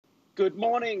Good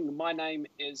morning. My name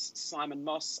is Simon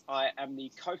Moss. I am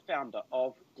the co-founder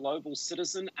of Global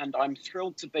Citizen, and I'm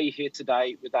thrilled to be here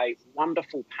today with a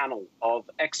wonderful panel of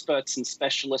experts and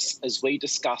specialists as we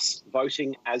discuss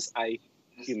voting as a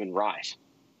human right.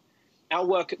 Our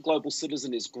work at Global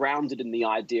Citizen is grounded in the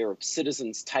idea of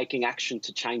citizens taking action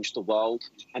to change the world,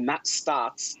 and that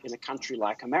starts in a country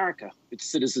like America, with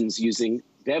citizens using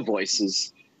their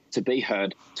voices to be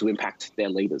heard to impact their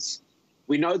leaders.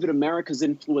 We know that America's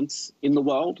influence in the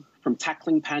world, from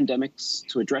tackling pandemics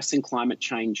to addressing climate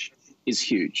change, is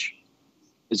huge.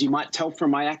 As you might tell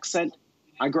from my accent,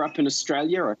 I grew up in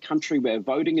Australia, a country where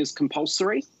voting is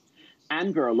compulsory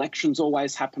and where elections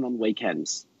always happen on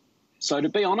weekends. So to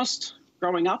be honest,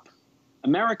 growing up,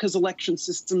 America's election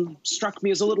system struck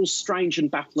me as a little strange and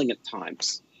baffling at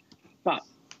times. But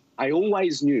I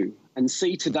always knew and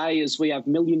see today, as we have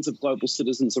millions of global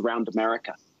citizens around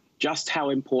America, just how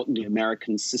important the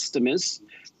American system is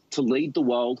to lead the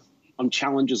world on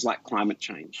challenges like climate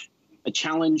change, a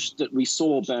challenge that we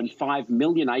saw burn 5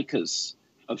 million acres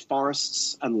of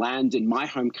forests and land in my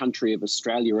home country of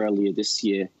Australia earlier this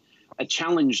year, a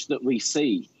challenge that we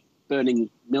see burning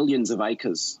millions of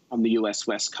acres on the US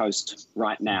West Coast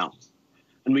right now.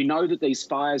 And we know that these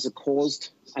fires are caused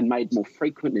and made more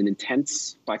frequent and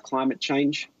intense by climate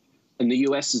change, and the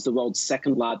US is the world's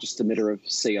second largest emitter of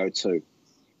CO2.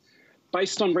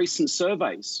 Based on recent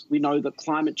surveys, we know that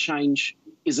climate change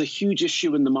is a huge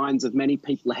issue in the minds of many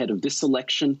people ahead of this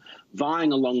election,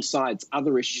 vying alongside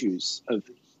other issues of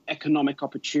economic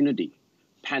opportunity,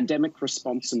 pandemic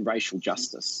response, and racial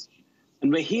justice.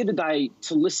 And we're here today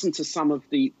to listen to some of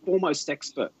the foremost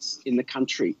experts in the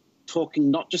country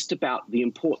talking not just about the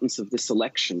importance of this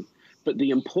election, but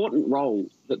the important role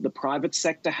that the private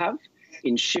sector have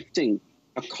in shifting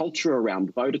a culture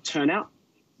around voter turnout,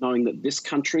 knowing that this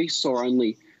country saw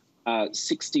only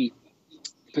 60%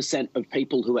 of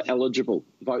people who were eligible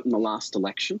vote in the last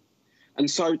election. And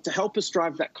so to help us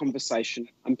drive that conversation,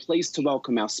 I'm pleased to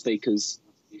welcome our speakers,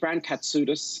 Fran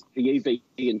Katsoudas, the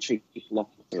EVP and Chief People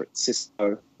Officer at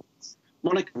Cisco,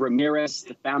 Mónica Ramírez,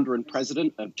 the founder and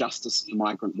president of Justice for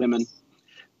Migrant Women,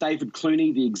 David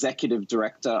Clunie, the executive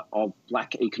director of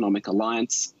Black Economic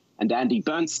Alliance, and Andy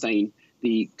Bernstein,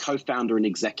 the co-founder and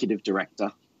executive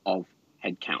director of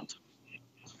HeadCount.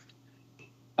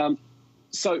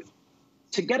 So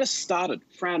to get us started,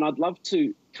 Fran, I'd love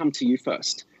to come to you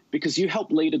first, because you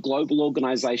help lead a global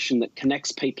organization that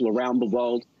connects people around the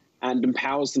world and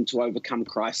empowers them to overcome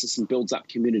crisis and builds up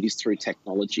communities through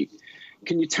technology.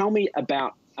 Can you tell me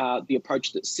about the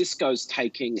approach that Cisco's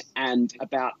taking and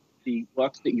about the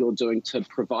work that you're doing to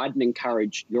provide and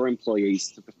encourage your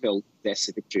employees to fulfill their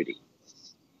civic duty?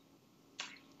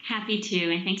 Happy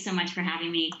to, and thanks so much for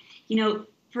having me.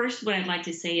 First, what I'd like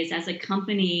to say is, as a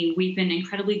company, we've been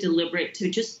incredibly deliberate to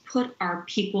just put our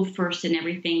people first in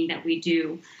everything that we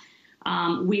do.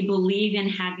 We believe in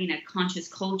having a conscious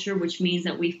culture, which means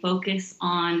that we focus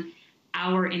on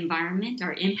our environment,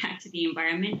 our impact to the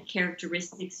environment,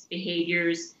 characteristics,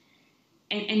 behaviors,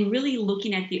 and really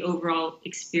looking at the overall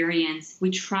experience.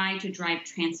 We try to drive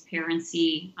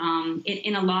transparency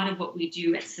in a lot of what we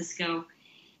do at Cisco.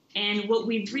 And what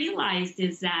we've realized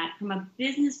is that from a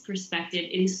business perspective,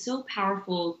 it is so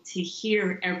powerful to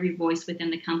hear every voice within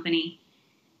the company.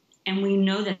 And we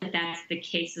know that that's the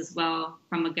case as well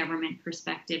from a government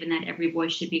perspective, and that every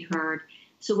voice should be heard.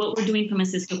 So what we're doing from a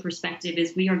Cisco perspective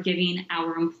is we are giving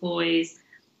our employees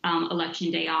election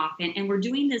day off. And we're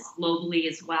doing this globally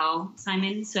as well,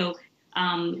 Simon. So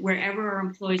wherever our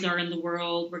employees are in the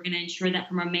world, we're going to ensure that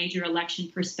from a major election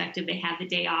perspective, they have the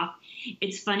day off.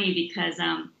 It's funny because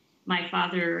my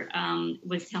father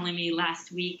was telling me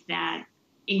last week that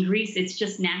in Greece, it's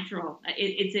just natural.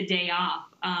 It's a day off.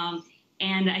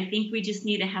 And I think we just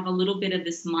need to have a little bit of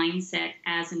this mindset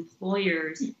as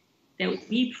employers that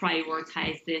we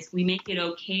prioritize this. We make it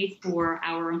okay for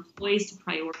our employees to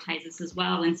prioritize this as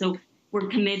well. And so we're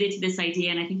committed to this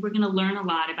idea, and I think we're going to learn a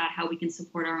lot about how we can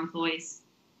support our employees.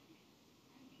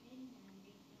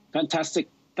 Fantastic.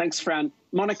 Thanks, Fran.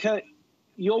 Mónica,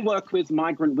 your work with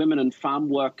migrant women and farm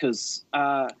workers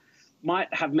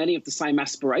might have many of the same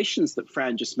aspirations that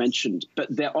Fran just mentioned, but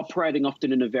they're operating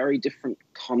often in a very different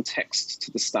context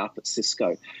to the staff at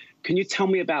Cisco. Can you tell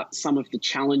me about some of the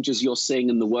challenges you're seeing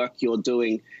in the work you're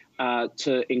doing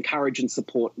to encourage and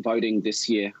support voting this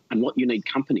year, and what you need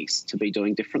companies to be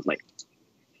doing differently?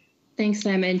 Thanks,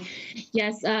 Simon.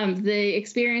 Yes, the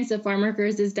experience of farm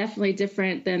workers is definitely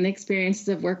different than the experiences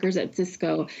of workers at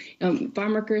Cisco.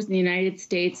 Farm workers in the United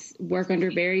States work under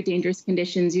very dangerous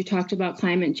conditions. You talked about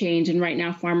climate change, and right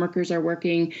now farm workers are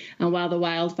working while the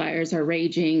wildfires are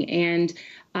raging. And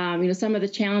some of the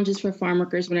challenges for farm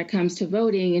workers when it comes to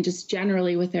voting and just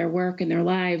generally with their work and their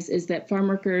lives is that farm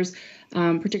workers,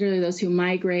 particularly those who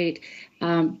migrate,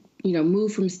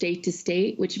 move from state to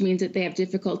state, which means that they have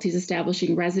difficulties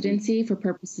establishing residency for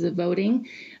purposes of voting.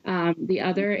 The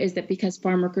other is that because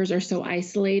farm workers are so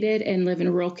isolated and live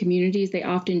in rural communities, they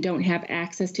often don't have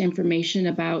access to information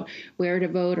about where to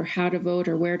vote or how to vote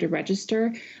or where to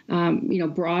register.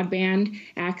 Broadband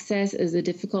access is a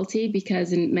difficulty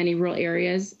because in many rural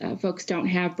areas, folks don't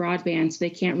have broadband, so they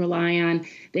can't rely on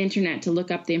the internet to look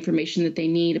up the information that they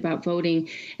need about voting.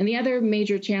 And the other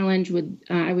major challenge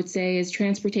I would say is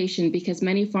transportation, because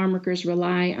many farm workers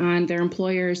rely on their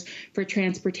employers for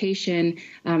transportation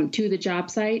to the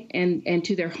job site and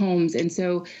to their homes. And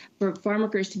so for farm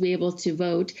workers to be able to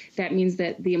vote, that means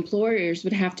that the employers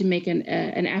would have to make an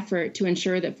effort to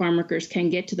ensure that farm workers can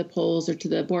get to the polls or to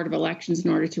the Board of Elections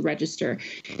in order to register.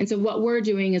 And so what we're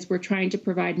doing is we're trying to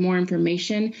provide more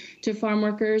information to farm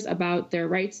workers about their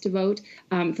rights to vote.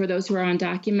 For those who are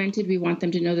undocumented, we want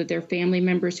them to know that their family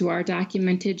members who are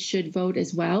documented should vote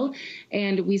as well.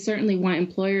 And we certainly want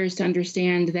employers to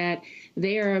understand that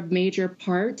they are a major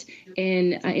part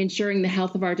in ensuring the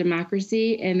health of our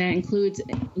democracy, and that includes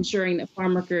ensuring that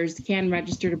farm workers can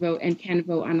register to vote and can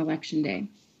vote on Election Day.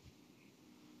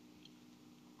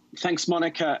 Thanks,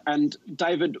 Mónica. And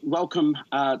David, welcome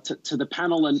to the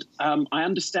panel. And I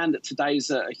understand that today is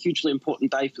a hugely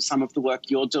important day for some of the work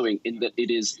you're doing, in that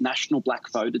it is National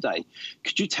Black Voter Day.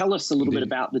 Could you tell us a little bit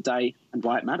about the day and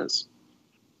why it matters?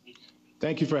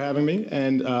 Thank you for having me,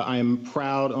 and I am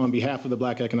proud on behalf of the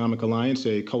Black Economic Alliance,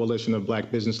 a coalition of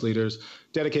Black business leaders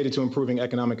dedicated to improving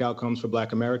economic outcomes for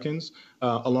Black Americans,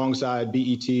 alongside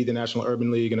BET, the National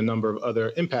Urban League, and a number of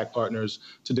other impact partners,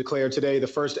 to declare today the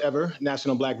first ever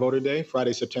National Black Voter Day,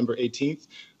 Friday, September 18th.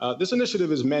 This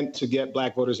initiative is meant to get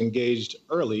Black voters engaged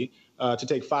early to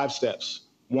take 5 steps.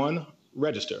 1,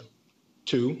 register.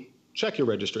 2, check your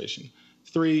registration.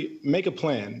 3, make a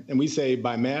plan, and we say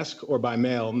by mask or by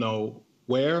mail, know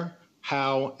where,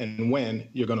 how, and when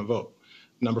you're going to vote.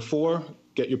 Number 4,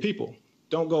 get your people.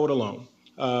 Don't go it alone.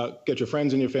 Get your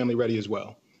friends and your family ready as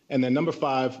well. And then number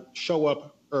 5, show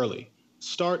up early.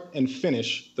 Start and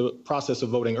finish the process of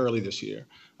voting early this year.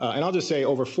 And I'll just say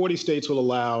over 40 states will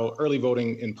allow early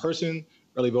voting in person,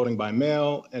 early voting by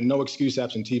mail, and no excuse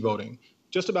absentee voting.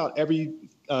 Just about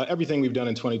everything we've done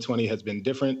in 2020 has been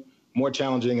different, more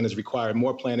challenging, and has required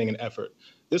more planning and effort.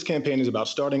 This campaign is about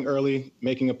starting early,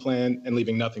 making a plan, and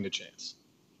leaving nothing to chance.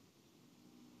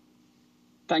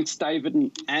 Thanks, David.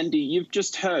 And Andy, you've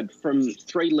just heard from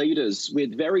 3 leaders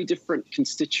with very different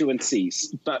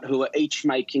constituencies, but who are each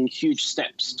making huge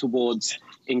steps towards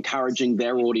encouraging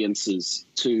their audiences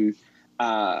to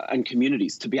and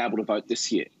communities to be able to vote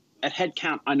this year. At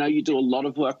HeadCount, I know you do a lot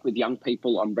of work with young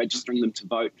people on registering them to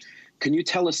vote. Can you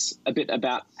tell us a bit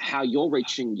about how you're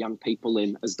reaching young people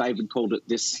in, as David called it,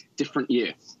 this different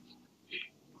year?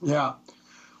 Yeah.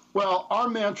 Well, our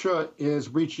mantra is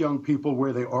reach young people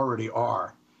where they already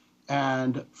are.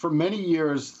 And for many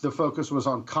years, the focus was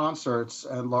on concerts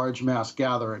and large mass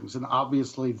gatherings. And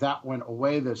obviously that went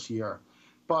away this year.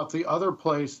 But the other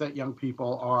place that young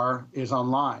people are is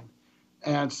online.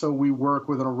 And so we work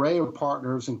with an array of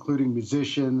partners, including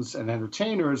musicians and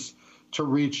entertainers, to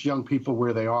reach young people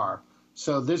where they are.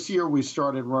 So this year we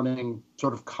started running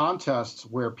sort of contests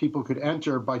where people could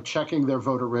enter by checking their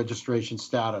voter registration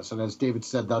status. And as David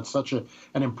said, that's such an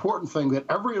important thing that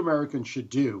every American should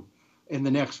do in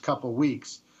the next couple of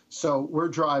weeks. So we're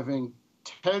driving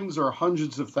tens or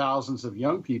hundreds of thousands of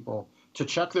young people to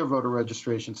check their voter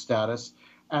registration status.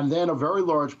 And then a very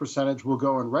large percentage will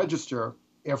go and register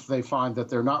if they find that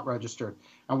they're not registered.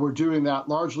 And we're doing that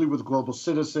largely with Global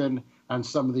Citizen and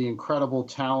some of the incredible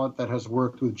talent that has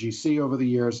worked with GC over the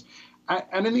years.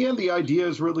 And in the end, the idea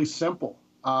is really simple.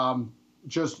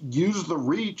 Just use the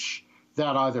reach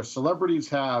that either celebrities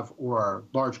have or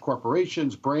large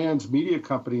corporations, brands, media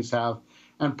companies have,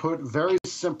 and put very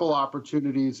simple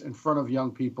opportunities in front of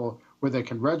young people where they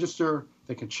can register,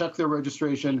 they can check their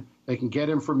registration, they can get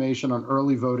information on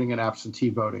early voting and absentee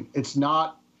voting. It's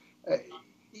not,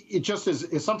 it just is,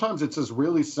 sometimes it's as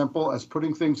really simple as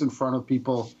putting things in front of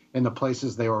people in the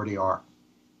places they already are.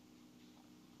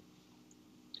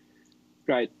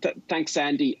 Great. Thanks,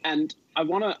 Andy. And I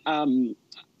want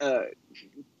to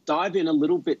dive in a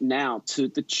little bit now to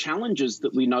the challenges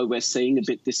that we know we're seeing a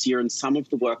bit this year and some of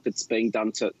the work that's being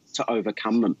done to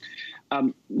overcome them.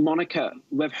 Mónica,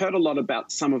 we've heard a lot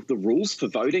about some of the rules for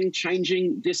voting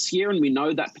changing this year, and we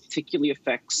know that particularly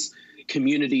affects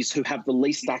communities who have the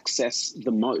least access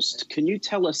the most. Can you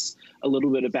tell us a little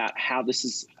bit about how this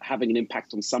is having an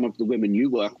impact on some of the women you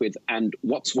work with and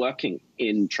what's working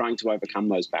in trying to overcome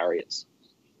those barriers?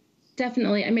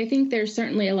 Definitely. I mean, I think there's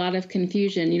certainly a lot of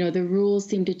confusion. You know, the rules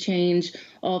seem to change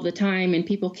all the time and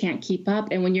people can't keep up.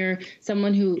 And when you're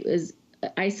someone who is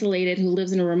isolated, who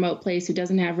lives in a remote place, who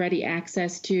doesn't have ready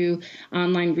access to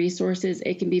online resources,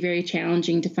 it can be very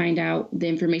challenging to find out the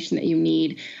information that you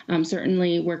need.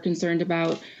 Certainly, we're concerned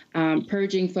about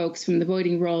purging folks from the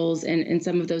voting rolls and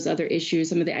some of those other issues,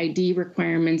 some of the ID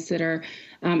requirements that are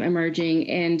emerging.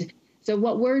 And so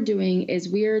what we're doing is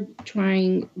we're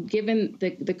trying, given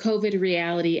the COVID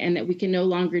reality and that we can no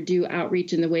longer do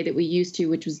outreach in the way that we used to,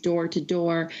 which was door to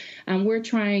door, we're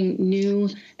trying new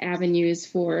avenues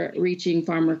for reaching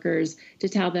farm workers to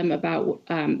tell them about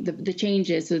the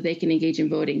changes so that they can engage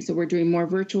in voting. So we're doing more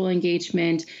virtual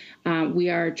engagement. We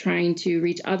are trying to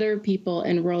reach other people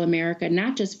in rural America,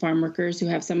 not just farm workers who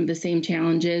have some of the same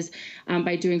challenges,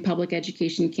 by doing public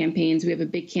education campaigns. We have a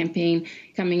big campaign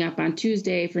coming up on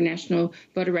Tuesday for National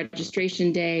Voter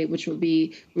Registration Day, which will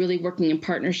be really working in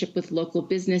partnership with local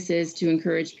businesses to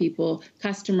encourage people,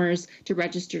 customers, to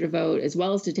register to vote, as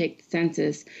well as to take the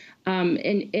census.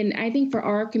 And I think for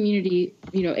our community,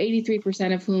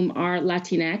 83% of whom are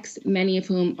Latinx, many of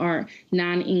whom are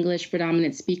non-English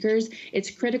predominant speakers,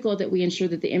 it's critical that we ensure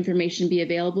that the information be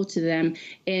available to them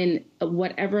in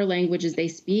whatever languages they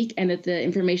speak and that the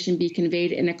information be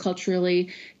conveyed in a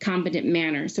culturally competent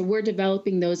manner. So we're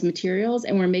developing those materials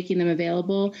and we're making them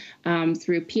available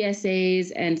through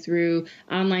PSAs and through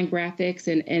online graphics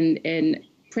and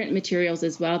print materials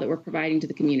as well that we're providing to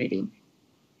the community.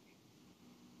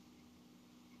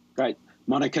 Great.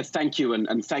 Mónica, thank you.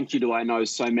 And thank you to, I know,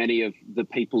 so many of the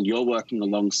people you're working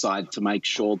alongside to make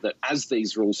sure that as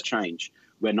these rules change,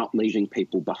 we're not leaving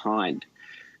people behind.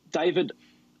 David,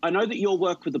 I know that your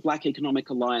work with the Black Economic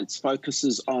Alliance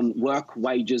focuses on work,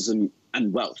 wages and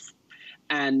wealth.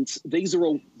 And these are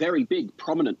all very big,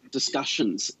 prominent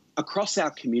discussions across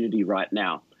our community right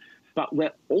now. But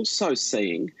we're also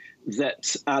seeing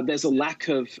that there's a lack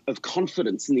of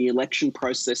confidence in the election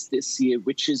process this year,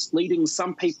 which is leading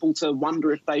some people to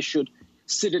wonder if they should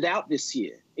sit it out this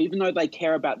year, even though they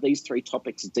care about these three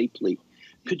topics deeply.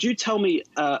 Could you tell me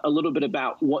a little bit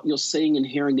about what you're seeing and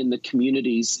hearing in the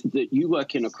communities that you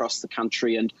work in across the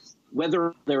country and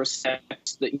whether there are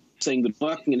steps that you're seeing that are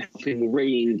working and helping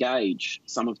re-engage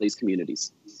some of these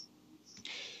communities?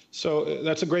 So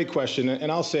that's a great question.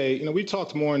 And I'll say, we've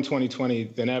talked more in 2020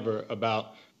 than ever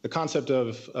about the concept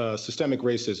of systemic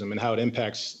racism and how it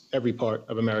impacts every part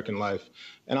of American life.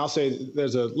 And I'll say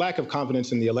there's a lack of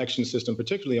confidence in the election system,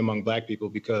 particularly among Black people,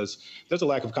 because there's a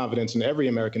lack of confidence in every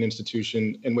American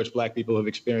institution in which Black people have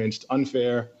experienced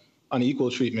unfair,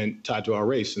 unequal treatment tied to our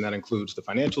race. And that includes the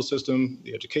financial system,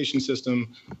 the education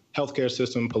system, healthcare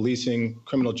system, policing,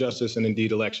 criminal justice, and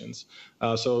indeed elections.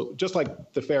 So just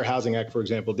like the Fair Housing Act, for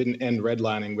example, didn't end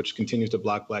redlining, which continues to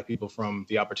block Black people from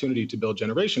the opportunity to build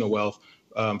generational wealth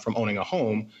from owning a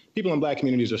home, people in Black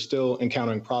communities are still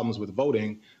encountering problems with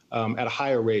voting at a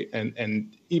higher rate,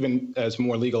 and even as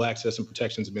more legal access and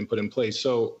protections have been put in place.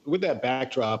 So with that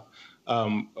backdrop,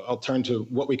 I'll turn to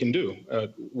what we can do.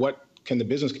 What can the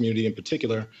business community in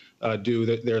particular do?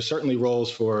 There are certainly roles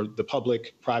for the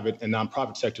public, private, and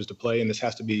nonprofit sectors to play, and this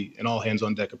has to be an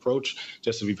all-hands-on-deck approach,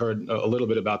 just as we've heard a little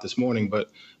bit about this morning.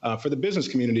 But for the business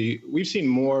community, we've seen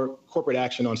more corporate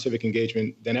action on civic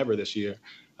engagement than ever this year,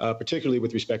 particularly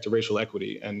with respect to racial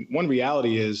equity. And one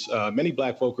reality is many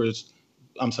Black voters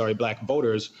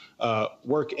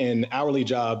work in hourly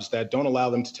jobs that don't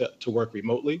allow them to work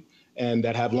remotely, and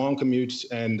that have long commutes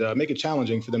and make it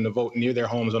challenging for them to vote near their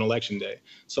homes on election day.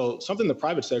 So something the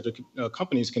private sector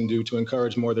companies can do to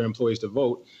encourage more of their employees to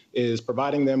vote is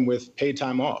providing them with paid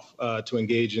time off to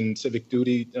engage in civic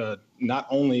duty, not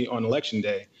only on election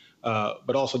day,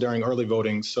 but also during early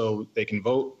voting, so they can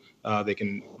vote, they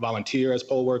can volunteer as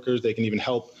poll workers, they can even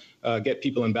help get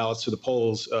people in ballots to the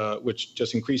polls, which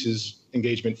just increases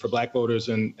engagement for Black voters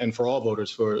and for all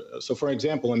voters. So for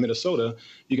example, in Minnesota,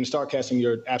 you can start casting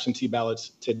your absentee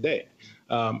ballots today.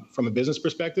 From a business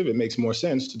perspective, it makes more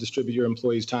sense to distribute your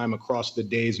employees' time across the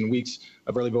days and weeks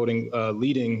of early voting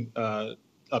leading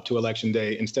up to election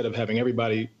day, instead of having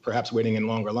everybody perhaps waiting in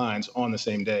longer lines on the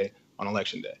same day on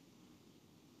election day.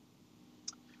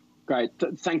 Great,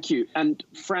 thank you. And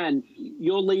Fran,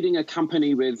 you're leading a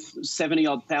company with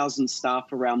 70,000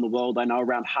 staff around the world. I know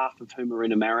around half of whom are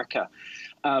in America.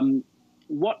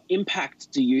 what impact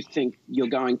do you think you're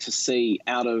going to see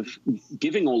out of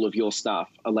giving all of your staff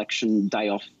election day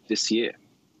off this year?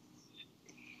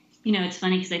 You know, it's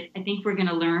funny because I think we're going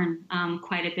to learn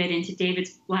quite a bit. And to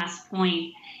David's last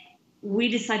point, we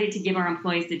decided to give our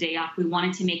employees the day off. We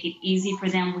wanted to make it easy for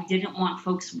them. We didn't want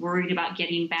folks worried about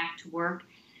getting back to work.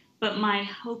 But my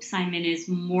hope, Simon, is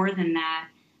more than that.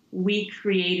 We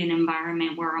create an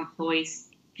environment where our employees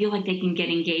feel like they can get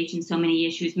engaged in so many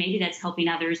issues. Maybe that's helping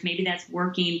others. Maybe that's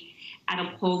working at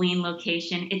a polling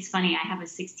location. It's funny, I have a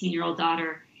 16-year-old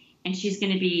daughter, and she's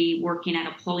going to be working at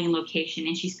a polling location,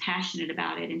 and she's passionate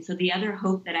about it. And so the other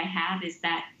hope that I have is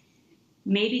that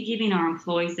maybe giving our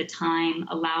employees the time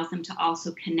allows them to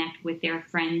also connect with their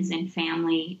friends and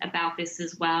family about this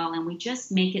as well. And we just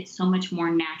make it so much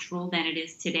more natural than it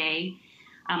is today.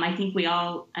 I think we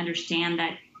all understand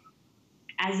that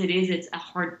as it is, it's a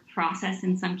hard process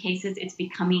in some cases. It's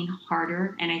becoming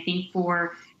harder. And I think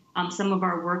for some of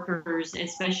our workers,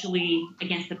 especially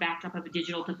against the backdrop of a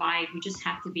digital divide, we just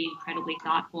have to be incredibly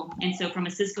thoughtful. And so from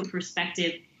a Cisco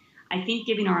perspective, I think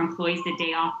giving our employees the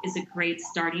day off is a great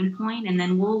starting point, and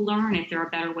then we'll learn if there are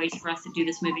better ways for us to do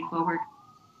this moving forward.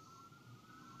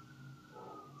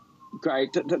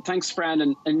 Great. Thanks,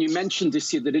 Fran. And you mentioned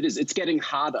this year that it's getting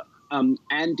harder.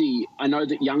 Andy, I know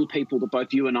that young people that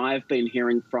both you and I have been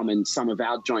hearing from in some of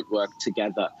our joint work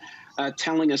together,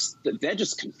 telling us that they're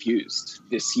just confused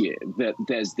this year, that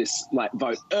there's this like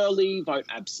vote early, vote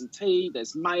absentee,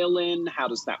 there's mail-in, how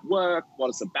does that work, what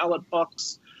is a ballot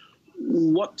box?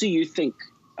 What do you think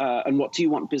and what do you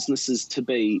want businesses to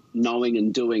be knowing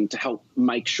and doing to help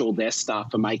make sure their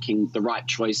staff are making the right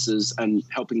choices and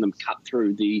helping them cut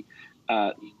through the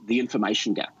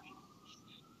information gap?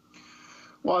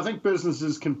 Well, I think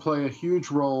businesses can play a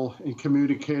huge role in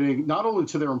communicating not only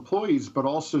to their employees, but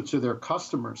also to their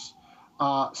customers.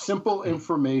 Simple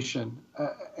information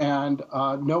and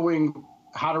knowing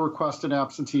how to request an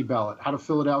absentee ballot, how to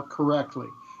fill it out correctly,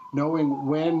 knowing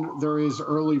when there is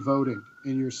early voting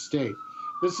in your state.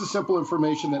 This is simple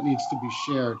information that needs to be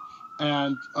shared.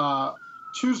 And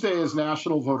Tuesday is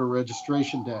National Voter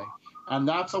Registration Day. And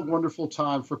that's a wonderful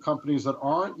time for companies that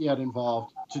aren't yet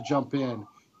involved to jump in.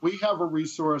 We have a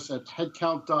resource at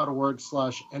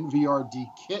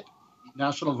headcount.org/NVRD-KIT,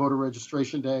 National Voter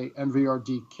Registration Day,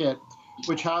 NVRD-KIT,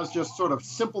 which has just sort of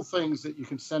simple things that you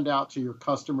can send out to your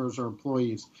customers or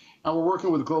employees. And we're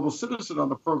working with Global Citizen on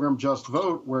the program Just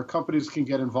Vote, where companies can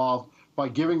get involved by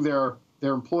giving their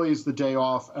employees the day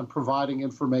off and providing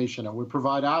information. And we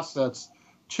provide assets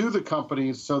to the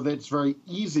companies so that it's very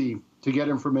easy to get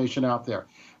information out there.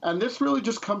 And this really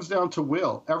just comes down to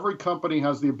will. Every company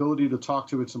has the ability to talk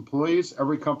to its employees.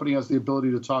 Every company has the ability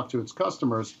to talk to its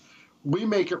customers. We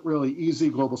make it really easy.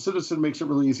 Global Citizen makes it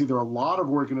really easy. There are a lot of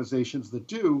organizations that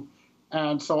do.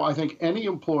 And so I think any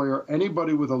employer,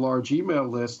 anybody with a large email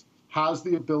list, has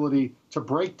the ability to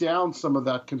break down some of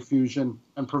that confusion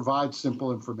and provide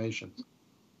simple information.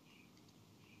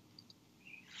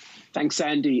 Thanks,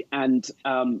 Andy. And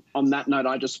on that note,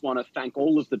 I just want to thank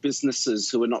all of the businesses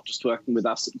who are not just working with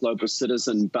us at Global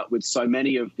Citizen, but with so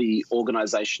many of the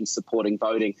organizations supporting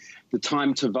voting. The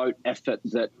time to vote effort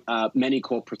that many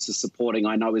corporates are supporting,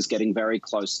 I know, is getting very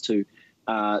close to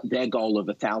their goal of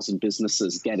 1,000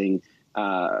 businesses getting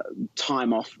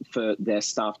time off for their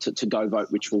staff to go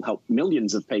vote, which will help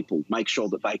millions of people make sure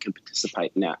that they can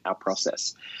participate in our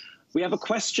process. We have a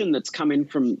question that's come in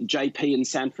from JP in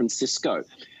San Francisco.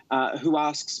 Who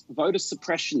asks, voter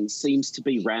suppression seems to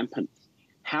be rampant.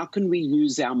 How can we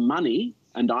use our money,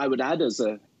 and I would add as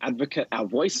an advocate, our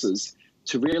voices,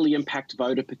 to really impact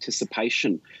voter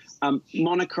participation?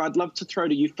 Mónica, I'd love to throw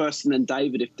to you first, and then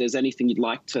David, if there's anything you'd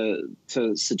like to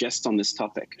suggest on this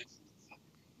topic.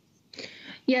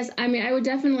 Yes, I mean, I would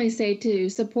definitely say to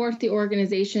support the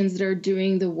organizations that are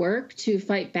doing the work to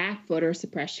fight back voter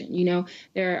suppression. You know,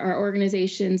 there are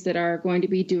organizations that are going to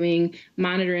be doing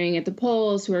monitoring at the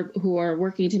polls, who are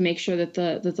working to make sure that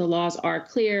the laws are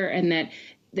clear and that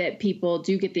people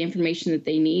do get the information that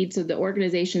they need. So the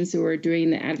organizations who are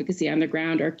doing the advocacy on the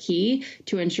ground are key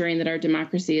to ensuring that our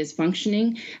democracy is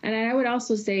functioning. And I would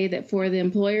also say that for the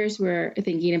employers who are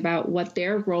thinking about what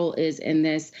their role is in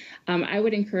this, I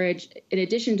would encourage, in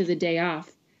addition to the day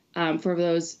off, for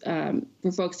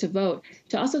folks to vote,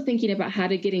 to also thinking about how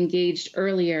to get engaged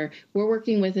earlier. We're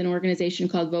working with an organization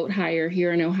called Vote Hire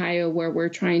here in Ohio, where we're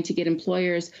trying to get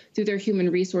employers through their human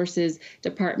resources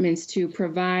departments to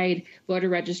provide voter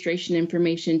registration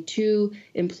information to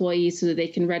employees so that they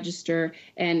can register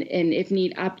and if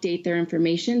need, update their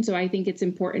information. So I think it's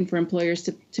important for employers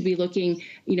to be looking,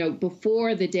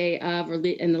 before the day of or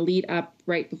in the lead up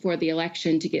right before the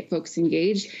election to get folks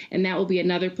engaged. And that will be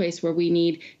another place where we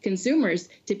need consumers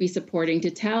to be supporting,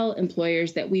 to tell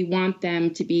employers that we want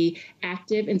them to be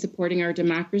active in supporting our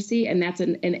democracy. And that's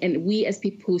and we as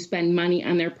people who spend money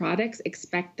on their products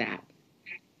expect that.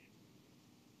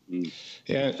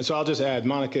 Yeah, so I'll just add,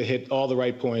 Mónica hit all the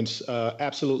right points.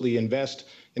 Absolutely invest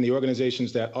in the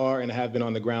organizations that are and have been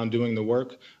on the ground doing the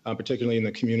work, particularly in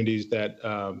the communities that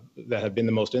have been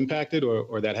the most impacted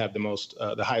or that have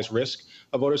the highest risk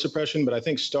of voter suppression. But I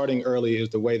think starting early is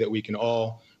the way that we can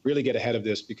all really get ahead of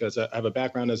this, because I have a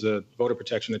background as a voter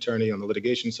protection attorney on the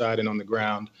litigation side and on the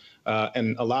ground.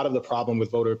 And a lot of the problem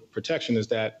with voter protection is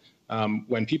that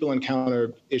when people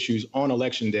encounter issues on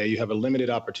election day, you have a limited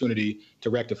opportunity to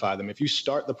rectify them. If you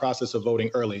start the process of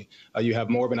voting early, you have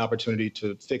more of an opportunity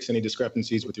to fix any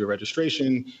discrepancies with your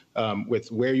registration, with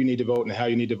where you need to vote and how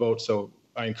you need to vote. So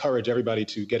I encourage everybody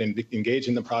to get engaged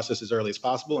in the process as early as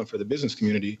possible, and for the business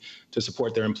community to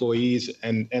support their employees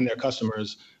and their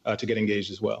customers to get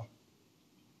engaged as well.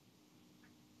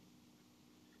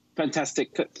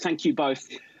 Fantastic. Thank you both.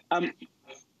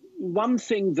 One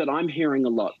thing that I'm hearing a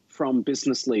lot from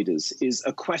business leaders is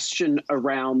a question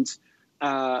around,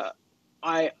 I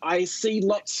see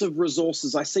lots of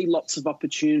resources, I see lots of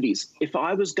opportunities. If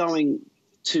I was going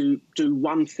to do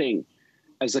one thing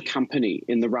as a company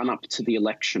in the run-up to the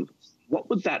election, what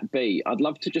would that be? I'd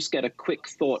love to just get a quick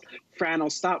thought. Fran,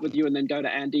 I'll start with you and then go to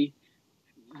Andy.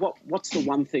 What's the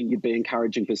one thing you'd be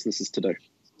encouraging businesses to do?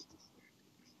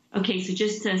 Okay, so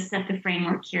just to set the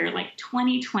framework here,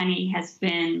 2020 has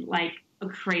been a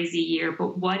crazy year,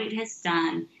 but what it has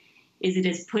done is it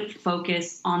has put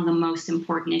focus on the most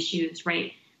important issues,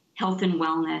 right? Health and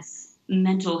wellness,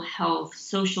 mental health,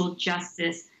 social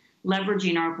justice,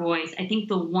 leveraging our voice. I think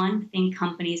the one thing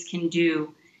companies can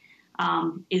do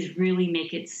is really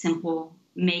make it simple,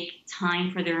 make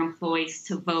time for their employees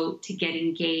to vote, to get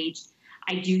engaged.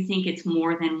 I do think it's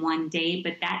more than one day,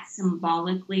 but that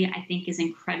symbolically, I think, is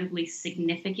incredibly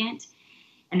significant.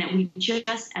 And that we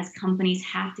just, as companies,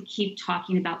 have to keep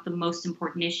talking about the most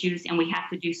important issues, and we have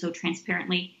to do so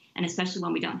transparently, and especially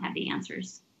when we don't have the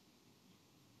answers.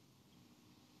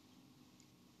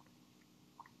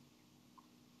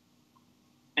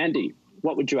 Andy,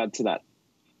 what would you add to that?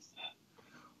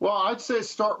 Well, I'd say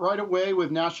start right away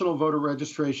with National Voter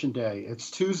Registration Day. It's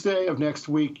Tuesday of next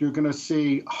week. You're going to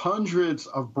see hundreds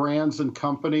of brands and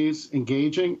companies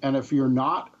engaging. And if you're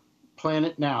not, plan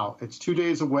it now. It's 2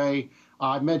 days away.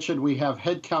 I mentioned we have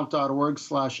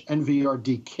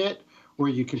headcount.org/NVRDkit, where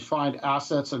you can find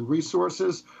assets and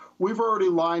resources. We've already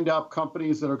lined up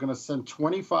companies that are going to send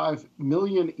 25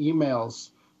 million emails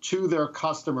to their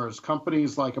customers,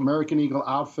 companies like American Eagle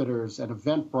Outfitters and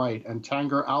Eventbrite and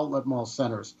Tanger Outlet Mall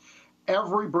Centers.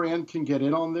 Every brand can get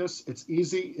in on this. It's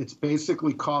easy. It's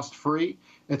basically cost-free.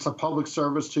 It's a public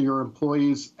service to your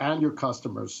employees and your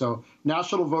customers. So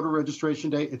National Voter Registration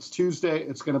Day, it's Tuesday.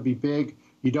 It's going to be big.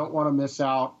 You don't want to miss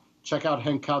out. Check out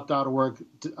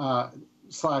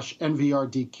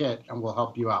headcount.org/NVRDkit, and we'll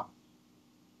help you out.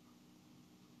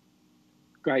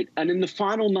 Great. And in the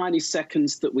final 90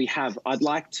 seconds that we have, I'd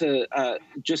like to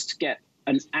just get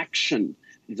an action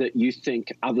that you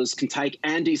think others can take.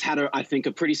 Andy's had, I think,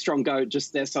 a pretty strong go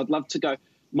just there. So I'd love to go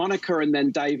Mónica and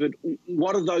then David.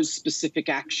 What are those specific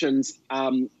actions?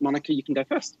 Mónica, you can go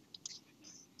first.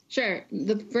 Sure.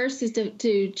 The first is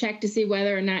to check to see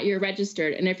whether or not you're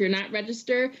registered. And if you're not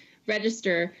registered,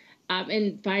 register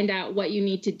and find out what you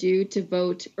need to do to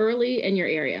vote early in your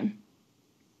area.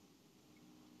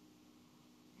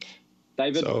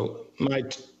 David? So my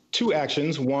two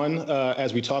actions. One,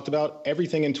 as we talked about,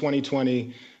 everything in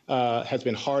 2020 has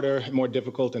been harder, more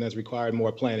difficult, and has required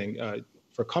more planning.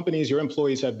 For companies, your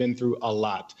employees have been through a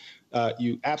lot.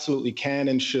 You absolutely can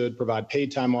and should provide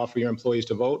paid time off for your employees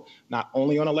to vote, not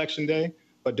only on Election Day,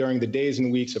 but during the days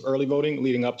and weeks of early voting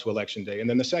leading up to Election Day. And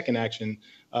then the second action,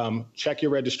 check your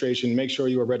registration, make sure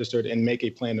you are registered, and make a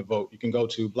plan to vote. You can go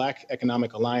to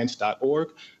blackeconomicalliance.org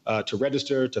to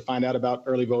register, to find out about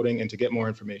early voting, and to get more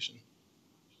information.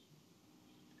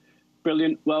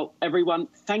 Brilliant. Well, everyone,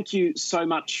 thank you so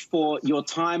much for your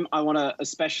time. I want to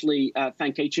especially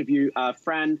thank each of you,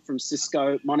 Fran from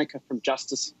Cisco, Mónica from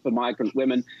Justice for Migrant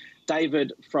Women,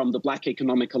 David from the Black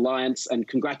Economic Alliance, and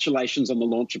congratulations on the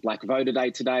launch of Black Voter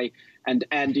Day today, and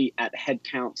Andy at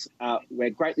HeadCount. We're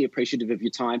greatly appreciative of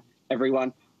your time.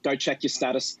 Everyone, go check your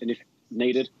status, and if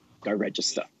needed, go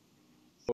register.